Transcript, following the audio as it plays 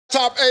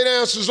Top 8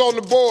 answers on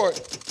the board.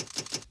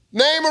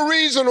 Name a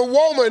reason a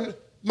woman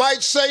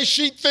might say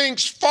she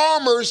thinks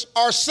farmers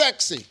are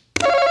sexy.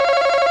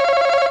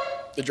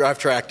 They drive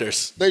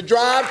tractors. They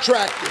drive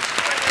tractors.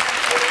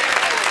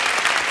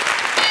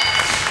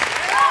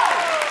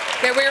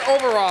 They wear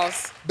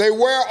overalls. They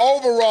wear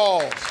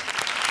overalls.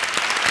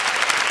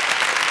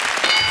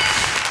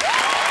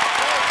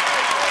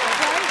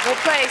 Go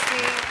play,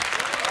 Steve.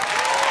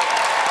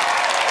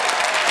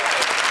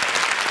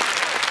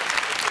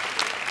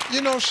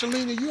 You know,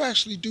 Shalina, you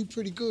actually do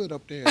pretty good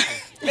up there.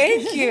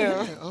 Thank you.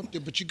 Yeah, up there,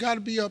 but you got to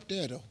be up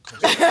there, though.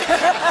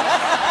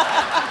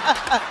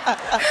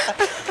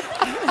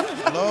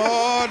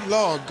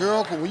 Lord,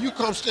 girl, when you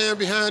come stand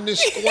behind this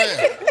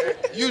square,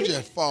 you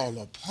just fall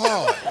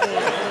apart.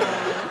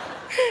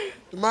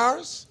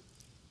 Damaris,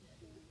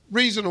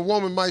 reason a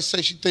woman might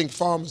say she thinks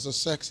farmers are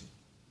sexy?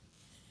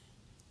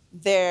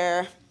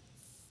 Their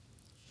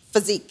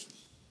physique.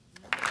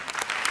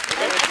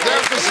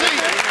 Their physique.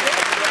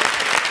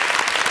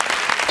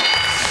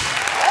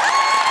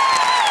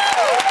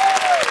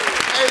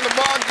 Hey,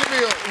 Lamar, give me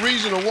a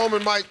reason a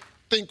woman might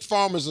think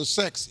farmers are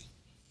sexy.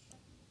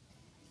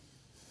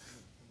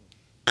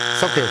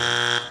 Self-care.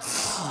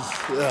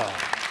 Yeah.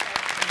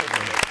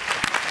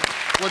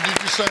 What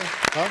did you say?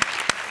 Huh?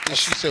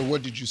 She said,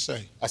 what did you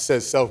say? I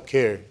said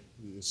self-care.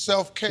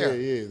 Self-care?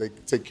 Yeah, they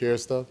take care of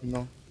stuff, you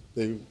know.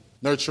 They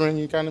nurturing,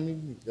 you kind of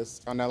mean? That's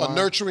kind of that line.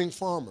 A nurturing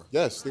farmer?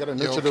 Yes, they got to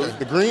nurture okay.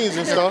 the greens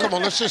and stuff. Come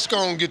on, let's just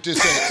go and get this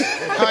answer.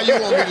 How you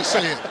want me to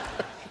say it?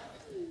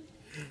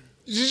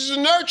 He's a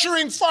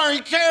nurturing farmer.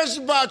 He cares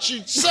about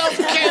you.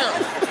 Self-care.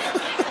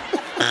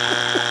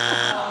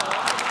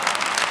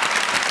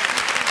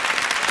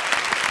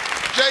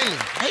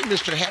 Jalen, hey,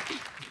 Mr. Happy.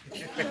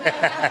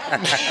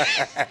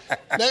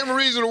 Name a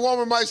reason a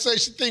woman might say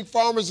she thinks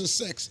farmers are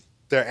sexy.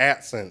 Their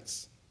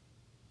accents.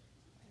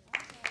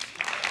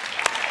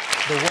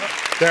 The what?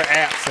 Their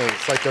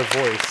accents, like their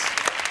voice.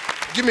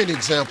 Give me an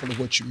example of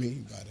what you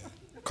mean by that.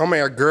 Come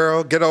here,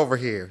 girl. Get over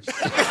here.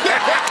 Come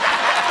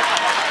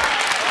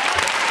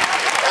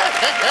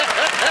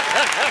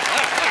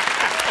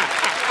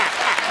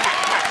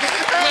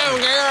on,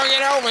 girl,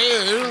 get over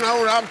here. You know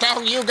what I'm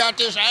talking. You got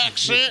this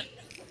accent.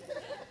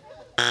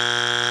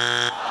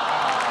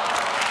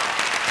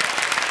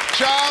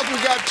 Charles, we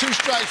got 2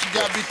 strikes. You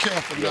got to be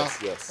careful now.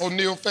 Yes.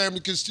 O'Neal family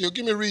can steal.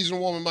 Give me a reason a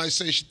woman might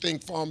say she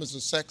thinks farmers are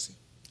sexy.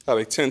 How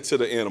they tend to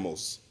the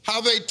animals. How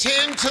they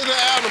tend to the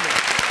animals.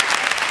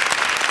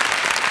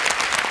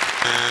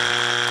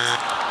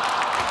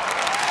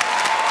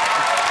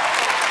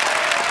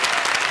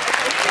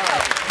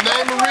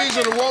 Name a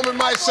reason a woman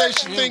might say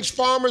she thinks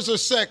farmers are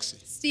sexy.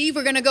 Steve,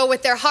 we're gonna go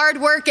with they're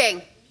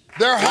hardworking.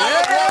 They're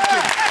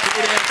hardworking.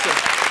 Good answer.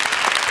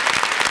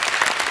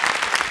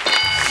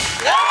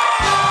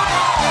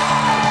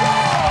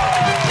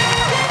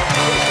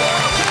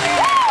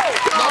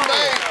 Number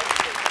 8.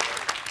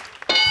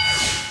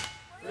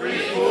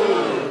 Free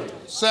food.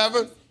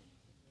 7.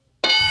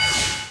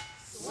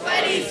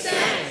 Sweaty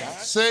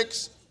sense.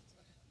 6.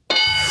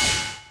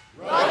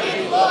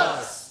 Rugged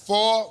looks.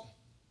 4.